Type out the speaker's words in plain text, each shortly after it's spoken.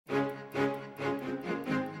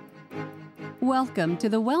Welcome to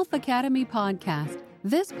the Wealth Academy podcast.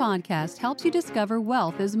 This podcast helps you discover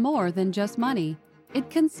wealth is more than just money. It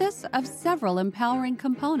consists of several empowering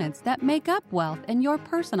components that make up wealth in your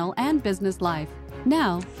personal and business life.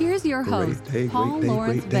 Now, here's your host, Paul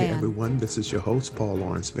Lawrence Van. Everyone. This is your host, Paul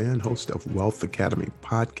Lawrence Van, host of Wealth Academy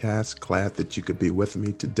podcast. Glad that you could be with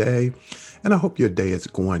me today, and I hope your day is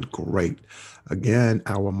going great. Again,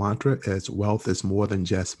 our mantra is wealth is more than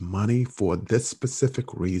just money for this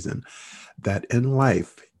specific reason, that in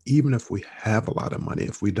life, even if we have a lot of money,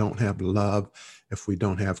 if we don't have love, if we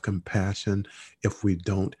don't have compassion, if we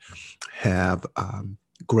don't have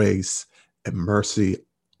grace and mercy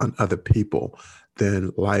on other people,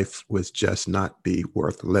 then life would just not be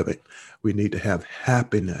worth living. We need to have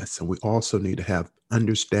happiness, and we also need to have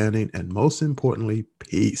understanding, and most importantly,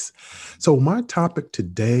 peace. So my topic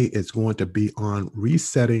today is going to be on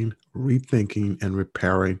resetting, rethinking, and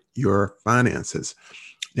repairing your finances.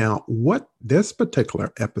 Now, what this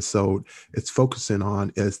particular episode is focusing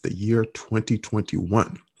on is the year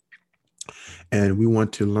 2021. And we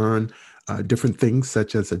want to learn different things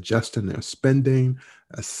such as adjusting their spending,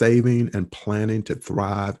 saving, and planning to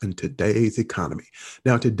thrive in today's economy.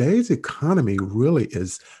 Now, today's economy really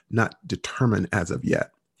is not determined as of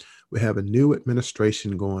yet. We have a new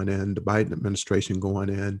administration going in, the Biden administration going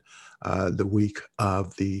in the week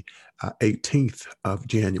of the 18th of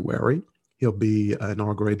January. He'll be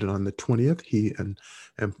inaugurated on the 20th, he and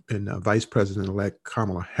Vice President-elect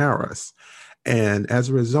Kamala Harris. And as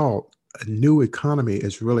a result, a new economy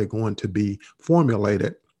is really going to be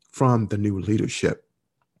formulated from the new leadership,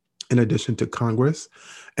 in addition to Congress.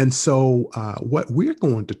 And so what we're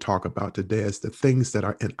going to talk about today is the things that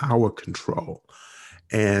are in our control,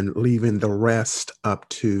 and leaving the rest up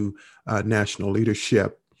to national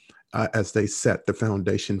leadership as they set the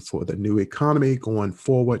foundation for the new economy going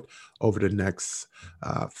forward over the next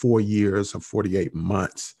 4 years or 48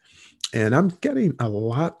 months. And I'm getting a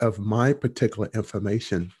lot of my particular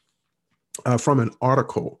information from an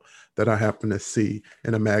article that I happen to see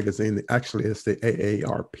in a magazine. Actually, it's the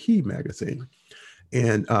AARP magazine.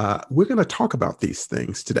 And we're going to talk about these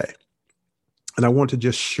things today. And I want to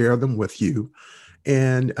just share them with you.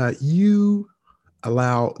 And you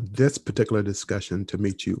allow this particular discussion to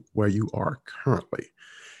meet you where you are currently.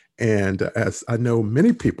 And as I know,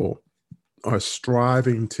 many people are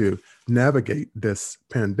striving to navigate this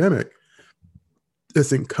pandemic,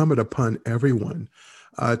 it's incumbent upon everyone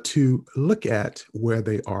to look at where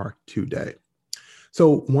they are today.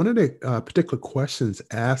 So one of the particular questions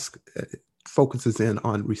asked focuses in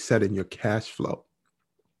on resetting your cash flow.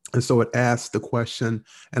 And so it asks the question,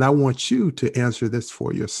 and I want you to answer this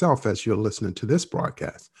for yourself as you're listening to this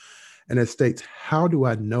broadcast. And it states, how do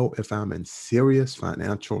I know if I'm in serious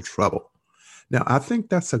financial trouble? Now, I think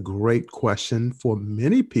that's a great question for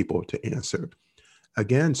many people to answer.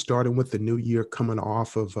 Again, starting with the new year, coming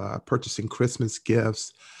off of purchasing Christmas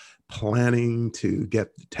gifts, planning to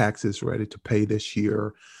get the taxes ready to pay this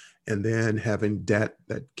year, and then having debt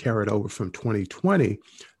that carried over from 2020,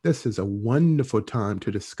 this is a wonderful time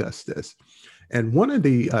to discuss this. And one of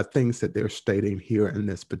the things that they're stating here in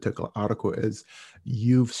this particular article is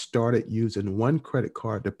you've started using one credit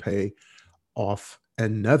card to pay off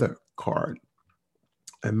another card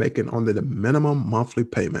and making only the minimum monthly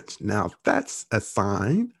payments. Now, that's a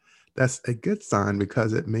sign. That's a good sign,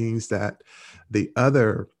 because it means that the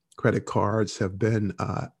other credit cards have been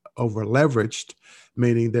over leveraged,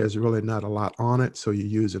 meaning there's really not a lot on it. So you're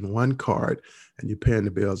using one card and you're paying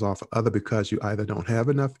the bills off of other because you either don't have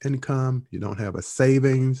enough income, you don't have a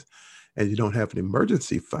savings, and you don't have an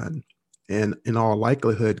emergency fund. And in all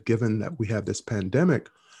likelihood, given that we have this pandemic,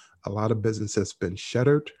 a lot of business has been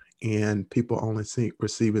shuttered, and people only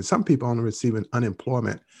some people only receiving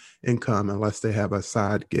unemployment income unless they have a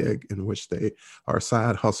side gig in which they, or a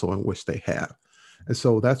side hustle in which they have. And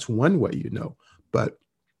so that's one way you know. But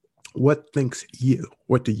what thinks you?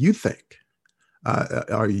 What do you think?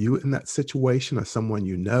 Are you in that situation, or someone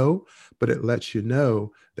you know? But it lets you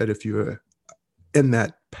know that if you're in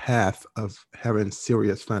that path of having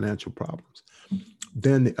serious financial problems.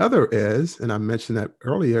 Then the other is, and I mentioned that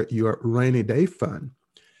earlier, your rainy day fund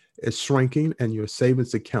is shrinking and your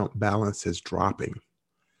savings account balance is dropping.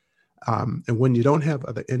 And when you don't have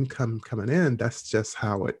other income coming in, that's just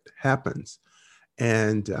how it happens.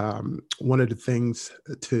 And one of the things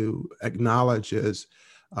to acknowledge is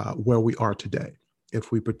where we are today.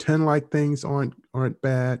 If we pretend like things aren't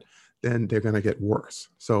bad, then they're going to get worse.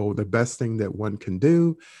 So the best thing that one can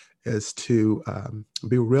do is to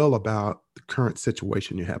be real about the current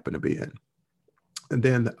situation you happen to be in. And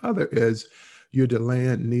then the other is You're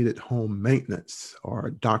delaying needed home maintenance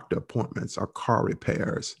or doctor appointments or car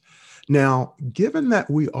repairs. Now, given that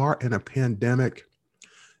we are in a pandemic,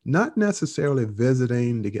 not necessarily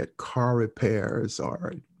visiting to get car repairs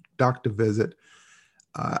or doctor visit,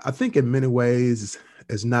 I think in many ways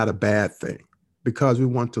is not a bad thing because we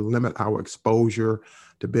want to limit our exposure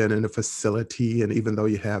to being in a facility. And even though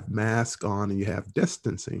you have masks on and you have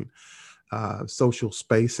distancing, social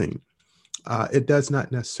spacing, it does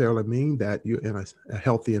not necessarily mean that you're in a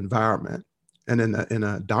healthy environment. And in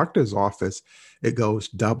a doctor's office, it goes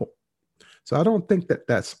double. So I don't think that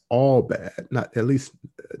that's all bad, not at least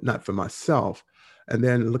not for myself. And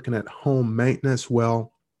then looking at home maintenance,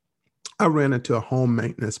 well, I ran into a home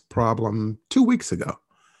maintenance problem 2 weeks ago.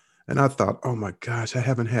 And I thought, oh my gosh, I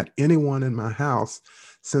haven't had anyone in my house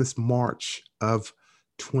since March of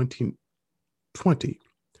 2020.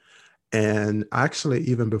 And actually,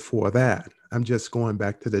 even before that, I'm just going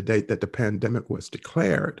back to the date that the pandemic was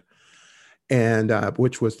declared, and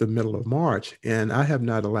which was the middle of March. And I have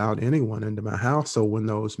not allowed anyone into my house. So when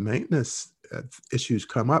those maintenance issues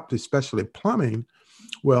come up, especially plumbing,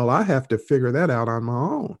 well, I have to figure that out on my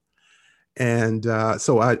own. And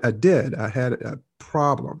so I did. I had a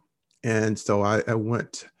problem. And so I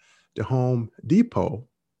went to Home Depot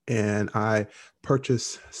and I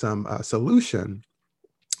purchased some solution.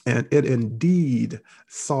 And it indeed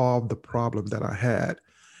solved the problem that I had.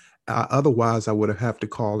 Otherwise, I would have to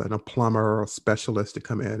call in a plumber or a specialist to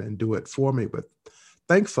come in and do it for me. But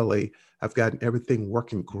thankfully, I've gotten everything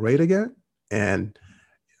working great again. And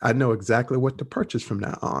I know exactly what to purchase from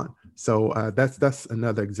now on. So that's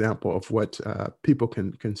another example of what people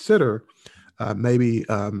can consider. Maybe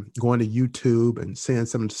going to YouTube and seeing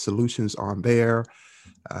some of the solutions on there.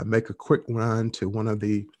 Make a quick run to one of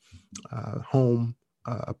the home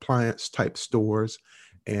appliance type stores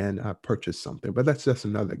and purchase something. But that's just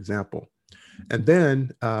another example. And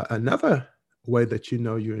then another way that you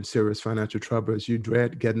know you're in serious financial trouble is you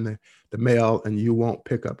dread getting the mail and you won't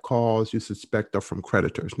pick up calls you suspect are from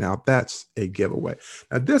creditors. Now, that's a giveaway.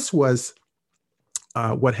 Now, this was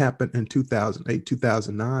what happened in 2008,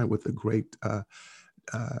 2009 with the Great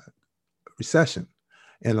Recession.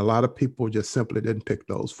 And a lot of people just simply didn't pick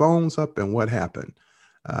those phones up. And what happened?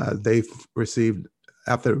 They've received,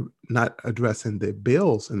 after not addressing the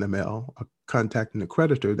bills in the mail, contacting the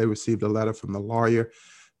creditor, they received a letter from the lawyer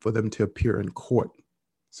for them to appear in court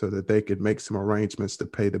so that they could make some arrangements to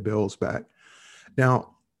pay the bills back.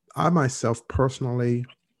 Now, I myself personally,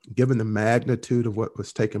 given the magnitude of what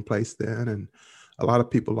was taking place then, and a lot of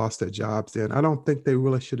people lost their jobs then, I don't think they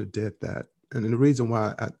really should have did that. And the reason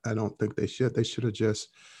why I don't think they should have just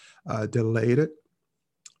delayed it,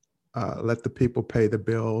 let the people pay the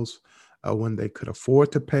bills when they could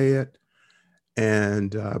afford to pay it.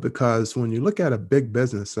 And because when you look at a big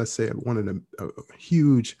business, let's say one of the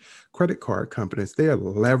huge credit card companies, they are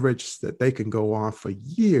leveraged that they can go on for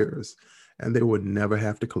years and they would never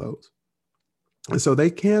have to close. And so they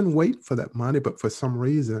can wait for that money. But for some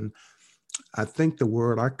reason, I think the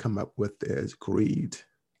word I come up with is greed.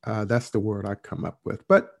 That's the word I come up with.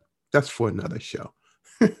 But that's for another show.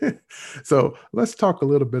 So let's talk a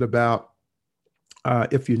little bit about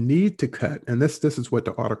if you need to cut, and this is what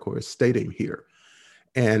the article is stating here.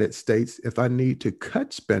 And it states, if I need to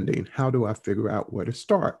cut spending, how do I figure out where to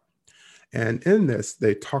start? And in this,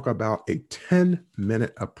 they talk about a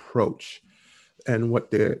 10-minute approach. And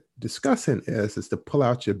what they're discussing is to pull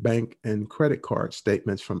out your bank and credit card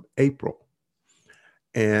statements from April.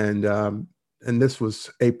 And this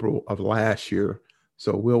was April of last year.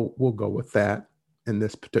 So we'll go with that in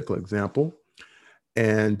this particular example.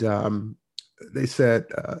 And they said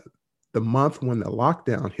the month when the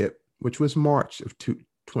lockdown hit, which was March of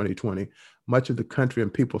 2020, much of the country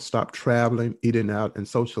and people stopped traveling, eating out, and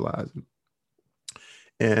socializing.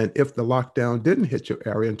 And if the lockdown didn't hit your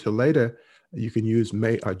area until later, you can use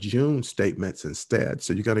May or June statements instead.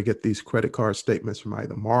 So you're going to get these credit card statements from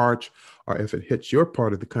either March, or if it hits your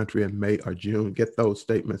part of the country in May or June, get those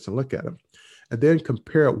statements and look at them. And then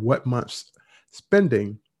compare what month's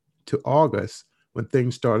spending to August when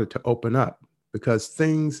things started to open up, because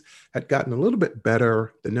things had gotten a little bit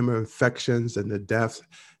better. The number of infections and the deaths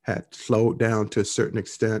had slowed down to a certain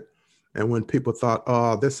extent. And when people thought,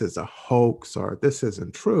 oh, this is a hoax or this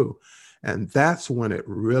isn't true, and that's when it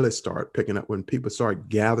really started picking up, when people started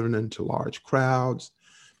gathering into large crowds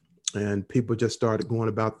and people just started going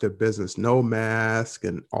about their business, no mask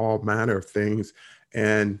and all manner of things.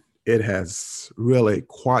 And it has really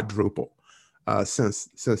quadrupled since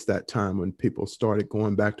that time when people started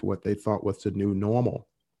going back to what they thought was the new normal.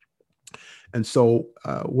 And so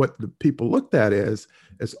what the people looked at is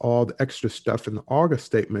all the extra stuff in the August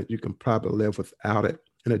statement. You can probably live without it.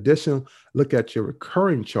 In addition, look at your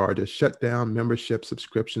recurring charges, shut down membership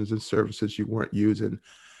subscriptions and services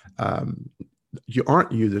um, you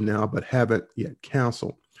aren't using now, but haven't yet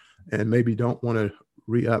canceled. And maybe don't want to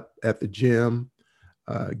re-up at the gym.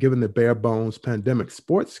 Given the bare bones pandemic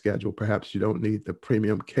sports schedule, perhaps you don't need the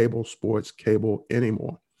premium sports cable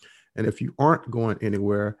anymore. And if you aren't going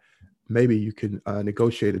anywhere, maybe you can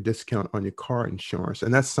negotiate a discount on your car insurance.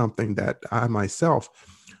 And that's something that I myself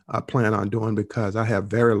plan on doing because I have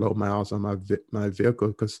very low miles on my vehicle,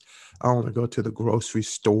 because I only go to the grocery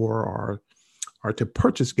store or to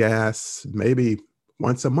purchase gas maybe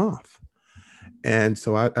once a month. And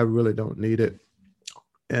so I really don't need it.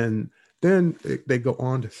 And then they go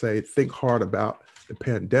on to say, think hard about the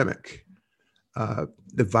pandemic.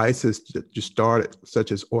 Devices that you started,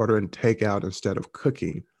 such as ordering takeout instead of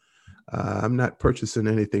cooking. I'm not purchasing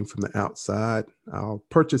anything from the outside. I'll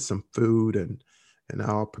purchase some food and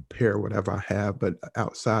I'll prepare whatever I have, but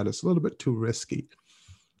outside it's a little bit too risky.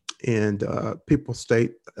 And people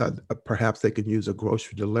state perhaps they can use a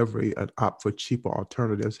grocery delivery and opt for cheaper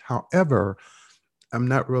alternatives. However, I'm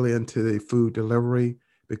not really into the food delivery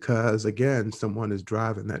because, again, someone is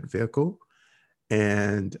driving that vehicle.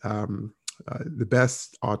 And the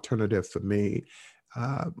best alternative for me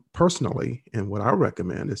personally, and what I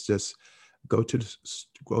recommend, is just go to the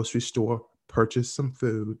grocery store, purchase some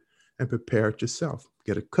food, and prepare it yourself.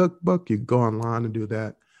 Get a cookbook. You can go online and do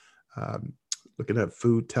that. Looking at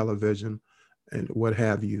food, television, and what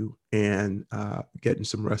have you, and getting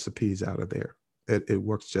some recipes out of there. It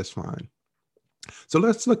works just fine. So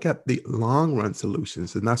let's look at the long run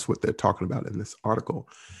solutions, and that's what they're talking about in this article.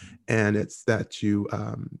 And it's that you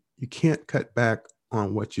can't cut back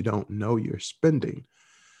on what you don't know you're spending.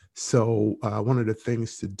 So one of the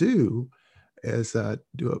things to do is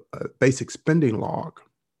do a basic spending log,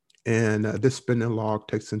 and this spending log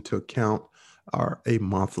takes into account a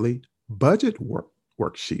monthly budget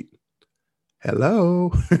worksheet.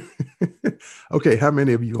 Hello. Okay, how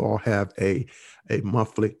many of you all have a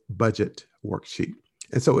monthly budget worksheet?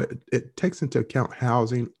 And so it takes into account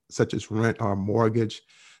housing, such as rent or mortgage,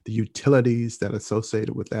 the utilities that are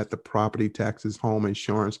associated with that, the property taxes, home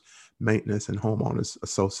insurance, maintenance, and homeowners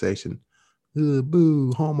association.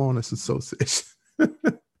 Boo, homeowners association.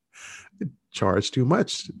 Charge too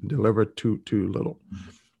much, deliver too little.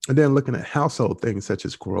 And then looking at household things such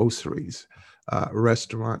as groceries,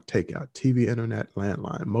 restaurant takeout, TV, internet,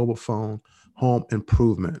 landline, mobile phone, home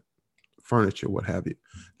improvement, furniture, what have you.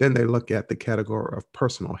 Then they look at the category of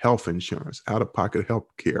personal health insurance, out-of-pocket health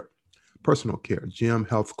care, personal care, gym,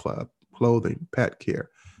 health club, clothing, pet care,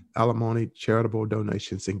 alimony, charitable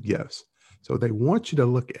donations, and gifts. So they want you to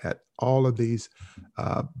look at all of these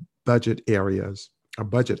budget areas or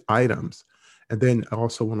budget items. And then I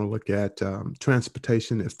also want to look at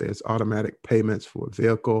transportation, if there's automatic payments for a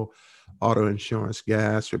vehicle, auto insurance,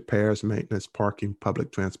 gas, repairs, maintenance, parking,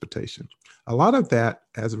 public transportation. A lot of that,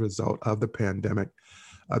 as a result of the pandemic,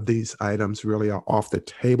 these items really are off the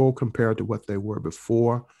table compared to what they were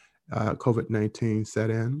before COVID-19 set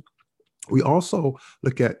in. We also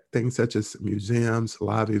look at things such as museums,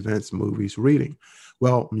 live events, movies, reading.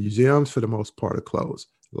 Well, museums for the most part are closed.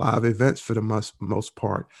 Live events for the most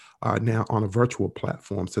part are now on a virtual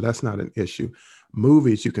platform, so that's not an issue.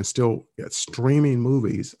 Movies, you can still get streaming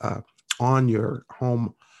movies on your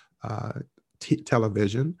home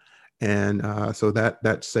television, and so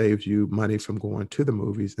that saves you money from going to the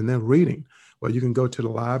movies. And then reading, well, you can go to the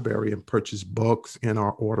library and purchase books in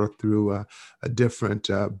our order through a different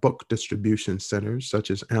book distribution centers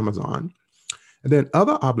such as Amazon. And then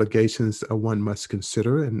other obligations one must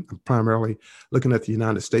consider, and primarily looking at the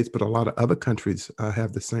United States, but a lot of other countries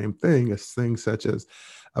have the same thing, as things such as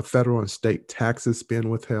federal and state taxes being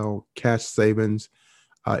withheld, cash savings,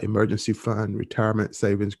 emergency fund, retirement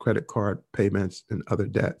savings, credit card payments, and other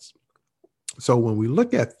debts. So when we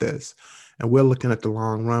look at this and we're looking at the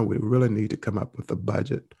long run, we really need to come up with a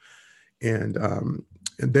budget. And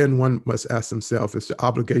then one must ask themselves, if the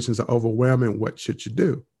obligations are overwhelming, what should you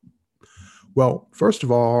do? Well, first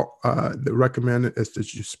of all, the recommended is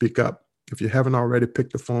that you speak up. If you haven't already, pick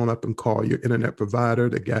the phone up and call your internet provider,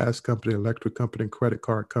 the gas company, electric company, credit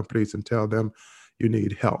card companies, and tell them you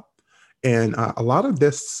need help. And a lot of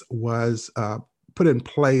this was put in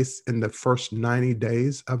place in the first 90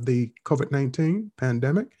 days of the COVID-19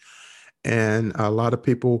 pandemic. And a lot of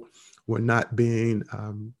people were not being,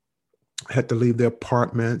 had to leave their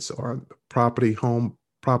apartments, or home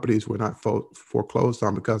properties were not foreclosed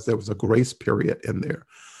on because there was a grace period in there.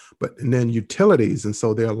 And then utilities. And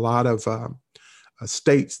so there are a lot of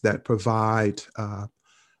states that provide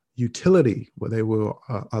utility where they will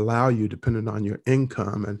allow you, depending on your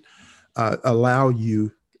income, and allow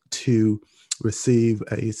you to receive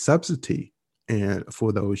a subsidy and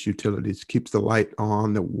for those utilities, keeps the light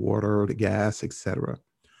on, the water, the gas, etc.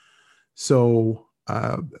 So,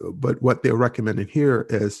 but what they're recommending here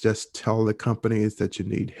is just tell the companies that you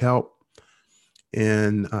need help.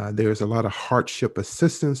 And there's a lot of hardship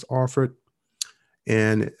assistance offered.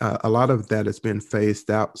 And a lot of that has been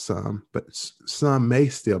phased out some, but some may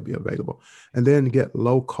still be available. And then get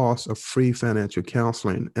low cost of free financial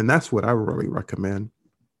counseling. And that's what I really recommend.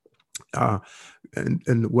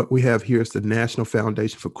 And what we have here is the National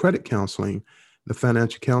Foundation for Credit Counseling. The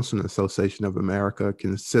Financial Counseling Association of America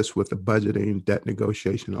can assist with the budgeting, debt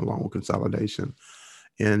negotiation, and loan consolidation.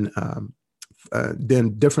 And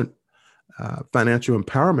then different financial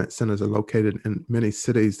empowerment centers are located in many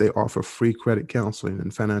cities. They offer free credit counseling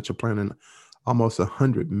and financial planning. Almost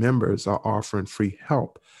 100 members are offering free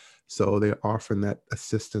help. So they're offering that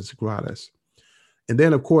assistance gratis. And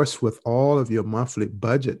then, of course, with all of your monthly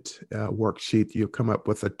budget worksheet, you come up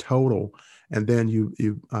with a total, and then you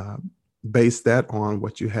base that on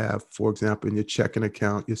what you have, for example, in your checking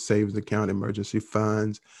account, your savings account, emergency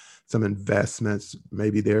funds, some investments.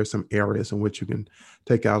 Maybe there are some areas in which you can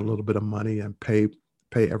take out a little bit of money and pay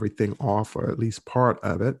everything off, or at least part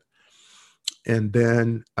of it. And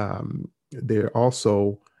then there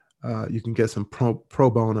also you can get some pro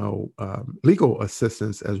bono legal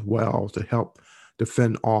assistance as well to help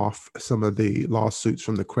defend off some of the lawsuits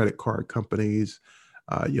from the credit card companies,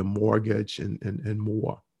 your mortgage, and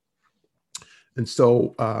more. And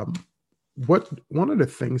so one of the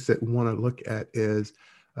things that we want to look at is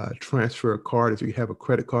transfer a card. If you have a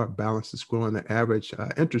credit card balance that's growing, the average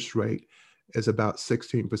interest rate is about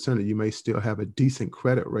 16%. You may still have a decent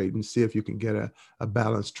credit rate, and see if you can get a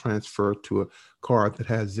balance transfer to a card that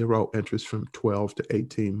has zero interest from 12 to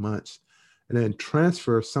 18 months. And then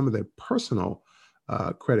transfer some of the personal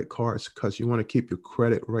credit cards, because you want to keep your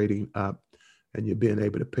credit rating up and you're being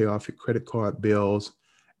able to pay off your credit card bills,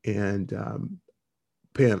 and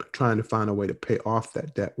trying to find a way to pay off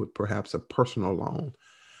that debt with perhaps a personal loan.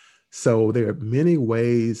 So there are many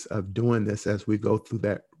ways of doing this as we go through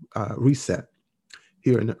that reset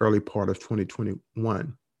here in the early part of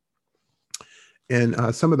 2021.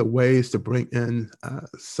 And some of the ways to bring in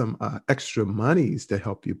some extra monies to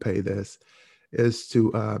help you pay this is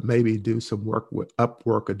to maybe do some work with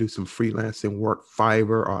Upwork, or do some freelancing work,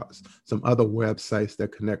 Fiverr, or some other websites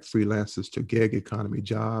that connect freelancers to gig economy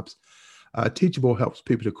jobs. Teachable helps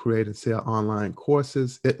people to create and sell online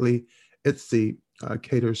courses. Etsy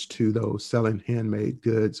caters to those selling handmade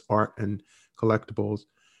goods, art, and collectibles.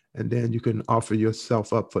 And then you can offer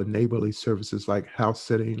yourself up for neighborly services like house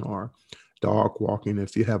sitting or dog walking.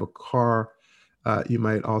 If you have a car, you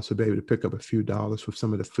might also be able to pick up a few dollars with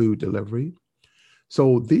some of the food delivery.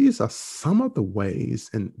 So these are some of the ways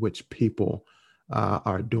in which people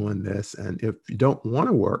are doing this. And if you don't want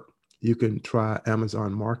to work, you can try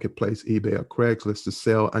Amazon Marketplace, eBay, or Craigslist to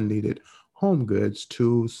sell unneeded home goods,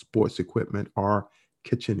 tools, sports equipment, or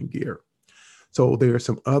kitchen gear. So there are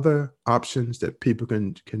some other options that people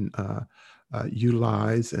can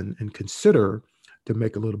utilize and consider to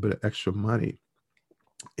make a little bit of extra money.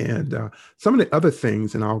 And some of the other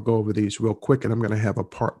things, and I'll go over these real quick, and I'm going to have a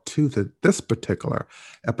part 2 to this particular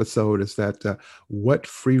episode, is that what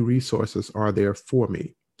free resources are there for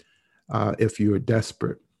me if you're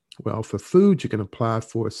desperate? Well, for food, you can apply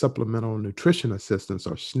for Supplemental Nutrition Assistance,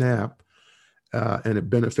 or SNAP, and it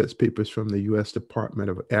benefits people from the U.S.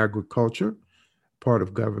 Department of Agriculture, part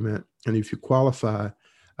of government. And if you qualify,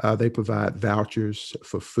 they provide vouchers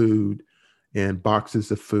for food and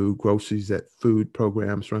boxes of food, groceries at food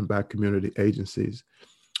programs run by community agencies.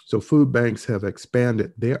 So food banks have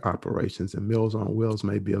expanded their operations, and Meals on Wheels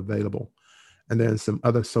may be available. And then some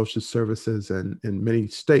other social services, and in many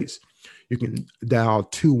states, you can dial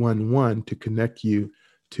 211 to connect you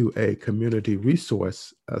to a community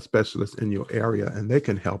resource specialist in your area, and they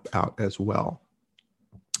can help out as well.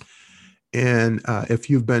 And if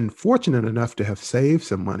you've been fortunate enough to have saved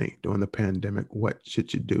some money during the pandemic, what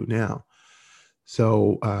should you do now?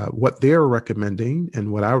 So what they're recommending,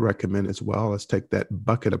 and what I recommend as well, is take that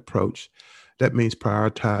bucket approach. That means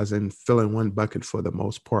prioritizing, filling one bucket for the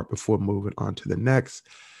most part before moving on to the next.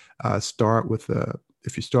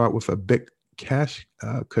 If you start with a big cash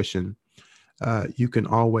cushion, you can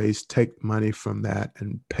always take money from that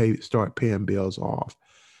and start paying bills off.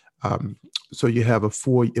 So you have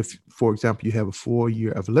if, for example, you have a full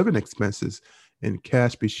year of living expenses in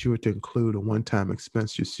cash, be sure to include a one-time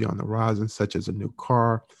expense you see on the horizon, such as a new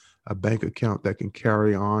car, a bank account that can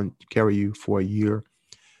carry you for a year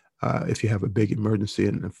if you have a big emergency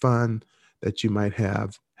in the fund that you might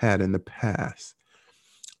have had in the past.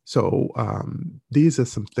 So these are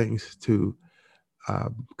some things to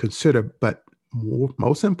consider, but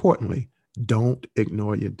most importantly, don't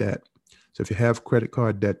ignore your debt. So if you have credit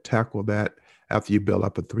card debt, tackle that after you build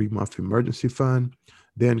up a 3-month emergency fund.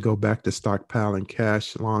 Then go back to stockpiling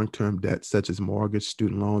cash. Long-term debt such as mortgage,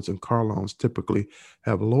 student loans, and car loans typically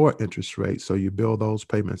have lower interest rates, so you build those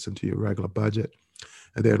payments into your regular budget.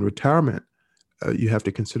 And then retirement, you have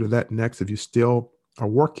to consider that next. If you still are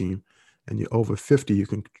working and you're over 50, you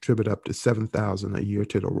can contribute up to $7,000 a year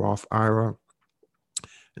to the Roth IRA.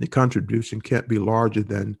 And the contribution can't be larger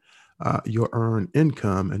than your earned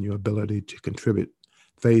income, and your ability to contribute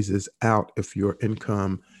phases out if your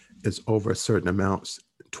income is over a certain amount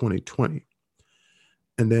in 2020.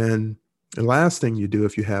 And then the last thing you do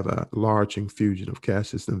if you have a large infusion of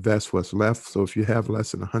cash is invest what's left. So if you have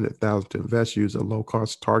less than $100,000 to invest, use a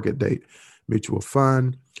low-cost target date mutual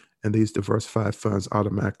fund, and these diversified funds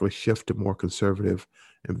automatically shift to more conservative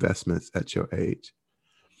investments at your age.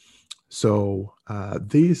 So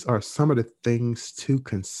these are some of the things to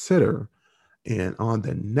consider. And on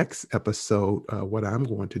the next episode, what I'm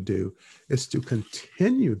going to do is to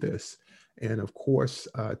continue this. And of course,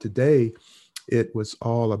 today it was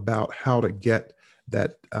all about how to get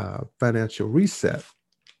that financial reset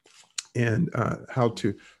and how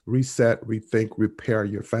to reset, rethink, repair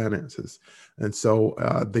your finances. And so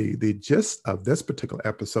the gist of this particular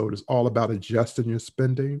episode is all about adjusting your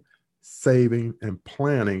spending, saving, and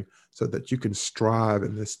planning so that you can strive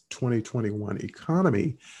in this 2021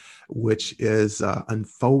 economy, which is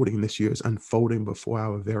unfolding. This year is unfolding before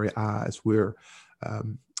our very eyes. We're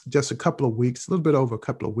just a couple of weeks, a little bit over a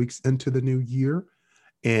couple of weeks into the new year,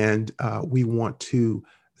 and we want to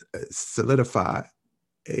solidify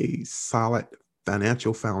a solid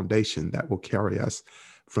financial foundation that will carry us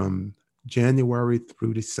from January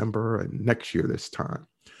through December and next year this time.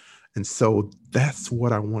 And so that's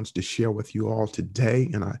what I wanted to share with you all today.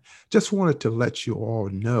 And I just wanted to let you all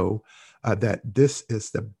know that this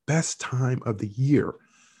is the best time of the year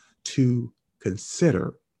to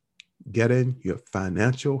consider getting your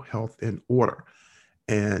financial health in order.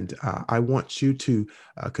 And I want you to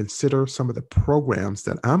consider some of the programs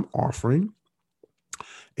that I'm offering.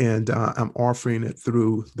 And I'm offering it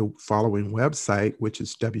through the following website, which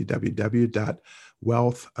is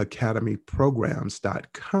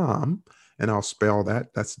www.wealthacademyprograms.com. And I'll spell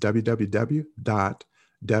that. That's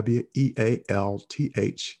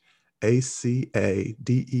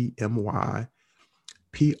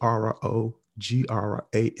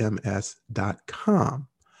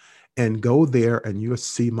And go there and you'll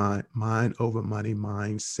see my Mind Over Money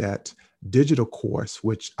Mindset digital course,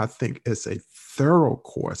 which I think is a thorough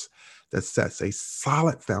course that sets a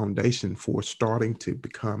solid foundation for starting to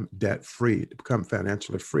become debt-free, to become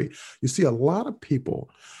financially free. You see, a lot of people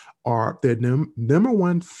their number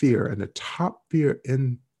one fear and the top fear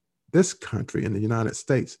in this country, in the United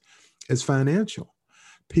States, is financial.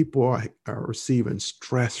 People are receiving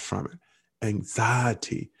stress from it,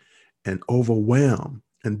 anxiety, and overwhelm.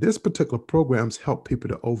 And this particular programs help people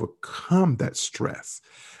to overcome that stress.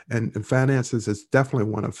 And finances is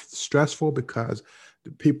definitely one of stressful because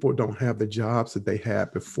people don't have the jobs that they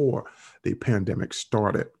had before the pandemic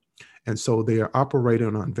started. And so they are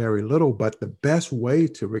operating on very little, but the best way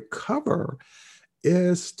to recover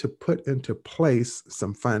is to put into place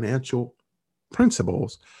some financial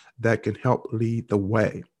principles that can help lead the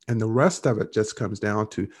way. And the rest of it just comes down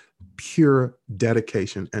to pure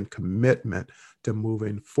dedication and commitment to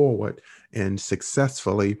moving forward and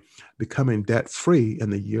successfully becoming debt-free in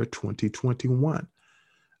the year 2021.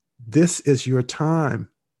 This is your time,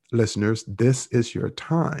 listeners. This is your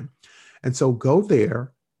time. And so go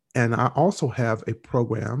there. And I also have a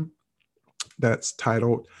program that's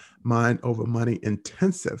titled Mind Over Money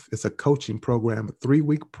Intensive. It's a coaching program, a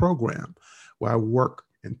 3-week program where I work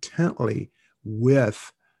intently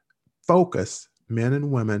with focused men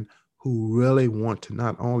and women who really want to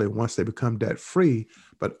not only once they become debt free,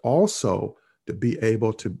 but also to be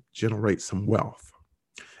able to generate some wealth.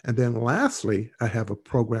 And then lastly, I have a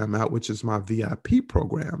program out, which is my VIP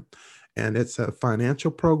program. And it's a financial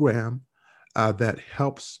program that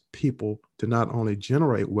helps people to not only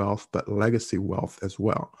generate wealth, but legacy wealth as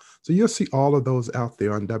well. So you'll see all of those out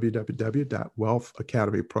there on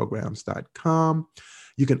www.wealthacademyprograms.com.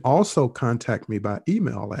 You can also contact me by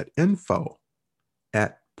email at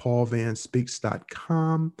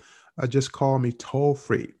info@paulvanspeaks.com. Just call me toll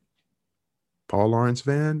free. Paul Lawrence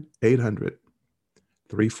Van,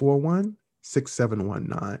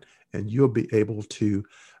 800-341-6719. and you'll be able to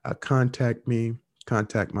contact me,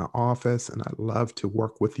 contact my office, and I'd love to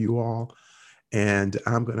work with you all. And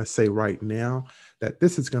I'm going to say right now that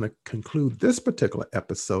this is going to conclude this particular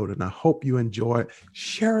episode, and I hope you enjoy it.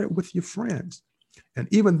 Share it with your friends. And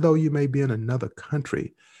even though you may be in another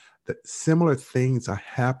country, that similar things are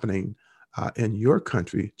happening in your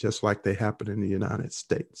country, just like they happen in the United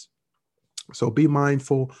States. So be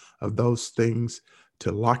mindful of those things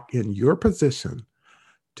to lock in your position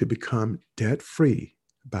to become debt-free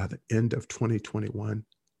by the end of 2021,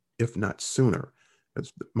 if not sooner.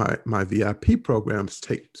 My VIP programs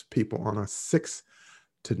takes people on a 6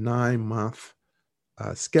 to 9 month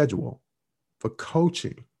schedule for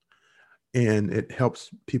coaching, and it helps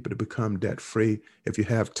people to become debt-free if you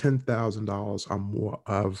have $10,000 or more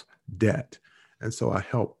of debt. And so I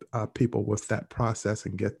help people with that process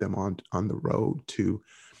and get them on the road to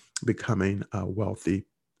becoming wealthy,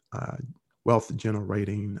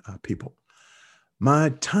 wealth-generating people. My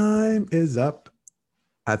time is up.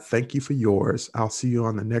 I thank you for yours. I'll see you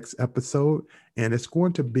on the next episode, and it's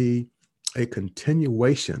going to be a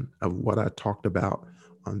continuation of what I talked about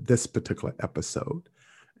on this particular episode.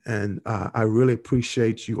 And I really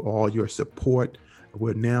appreciate you all, your support.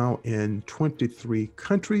 We're now in 23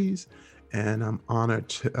 countries, and I'm honored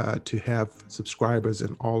to have subscribers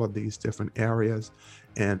in all of these different areas.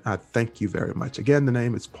 And I thank you very much. Again, the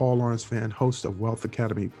name is Paul Lawrence Vann, host of Wealth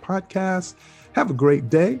Academy Podcast. Have a great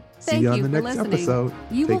day. See you on the next episode.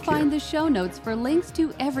 You will find the show notes for links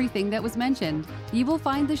to everything that was mentioned. You will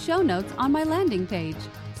find the show notes on my landing page.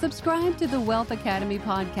 Subscribe to the Wealth Academy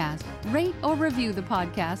Podcast. Rate or review the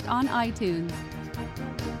podcast on iTunes.